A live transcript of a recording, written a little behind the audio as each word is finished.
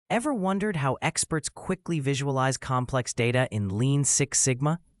Ever wondered how experts quickly visualize complex data in Lean Six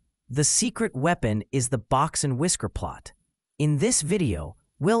Sigma? The secret weapon is the box-and-whisker plot. In this video,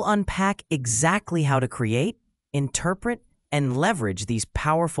 we'll unpack exactly how to create, interpret, and leverage these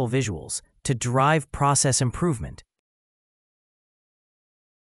powerful visuals to drive process improvement.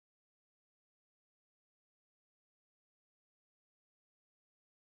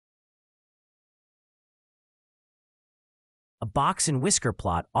 A box-and-whisker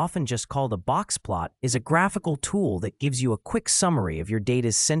plot, often just called a box plot, is a graphical tool that gives you a quick summary of your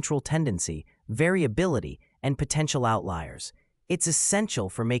data's central tendency, variability, and potential outliers. It's essential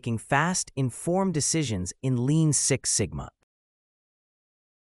for making fast, informed decisions in Lean Six Sigma.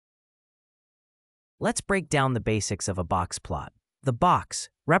 Let's break down the basics of a box plot. The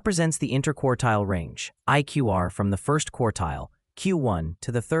box represents the interquartile range, IQR, from the first quartile, Q1,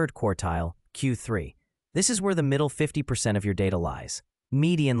 to the third quartile, Q3. This is where the middle 50% of your data lies.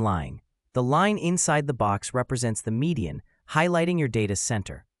 Median line. The line inside the box represents the median, highlighting your data's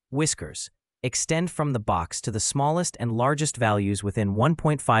center. Whiskers. Extend from the box to the smallest and largest values within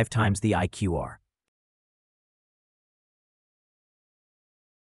 1.5 times the IQR.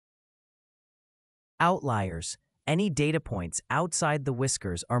 Outliers. Any data points outside the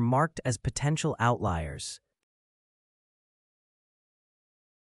whiskers are marked as potential outliers.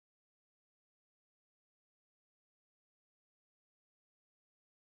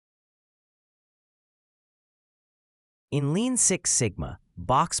 In Lean Six Sigma,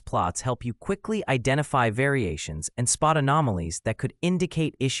 box plots help you quickly identify variations and spot anomalies that could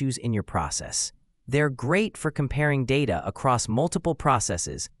indicate issues in your process. They're great for comparing data across multiple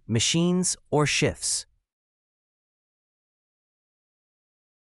processes, machines, or shifts.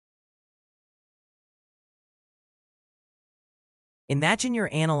 Imagine you're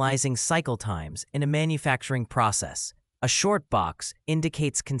analyzing cycle times in a manufacturing process. A short box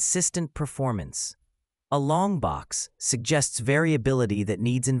indicates consistent performance. A long box suggests variability that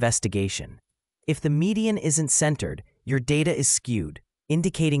needs investigation. If the median isn't centered, your data is skewed,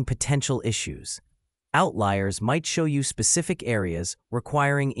 indicating potential issues. Outliers might show you specific areas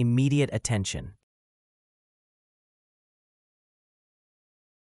requiring immediate attention.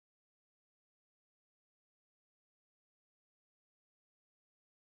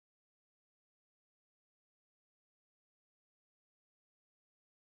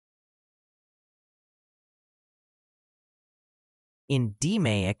 In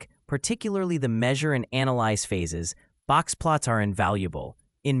DMAIC, particularly the measure and analyze phases, box plots are invaluable.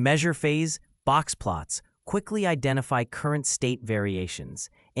 In measure phase, box plots quickly identify current state variations.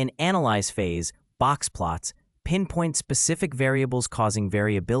 In analyze phase, box plots pinpoint specific variables causing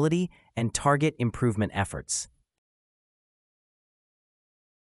variability and target improvement efforts.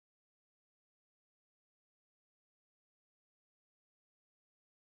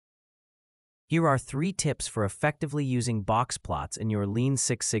 Here are 3 tips for effectively using box plots in your Lean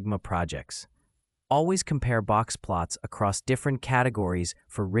Six Sigma projects. Always compare box plots across different categories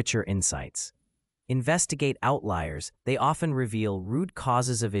for richer insights. Investigate outliers. They often reveal root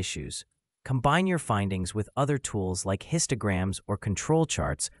causes of issues. Combine your findings with other tools like histograms or control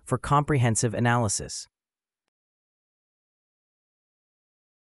charts for comprehensive analysis.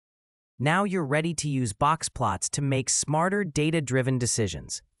 Now you're ready to use box plots to make smarter, data-driven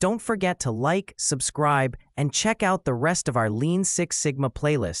decisions. Don't forget to like, subscribe, and check out the rest of our Lean Six Sigma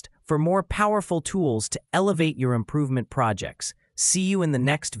playlist for more powerful tools to elevate your improvement projects. See you in the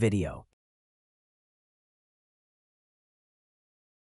next video.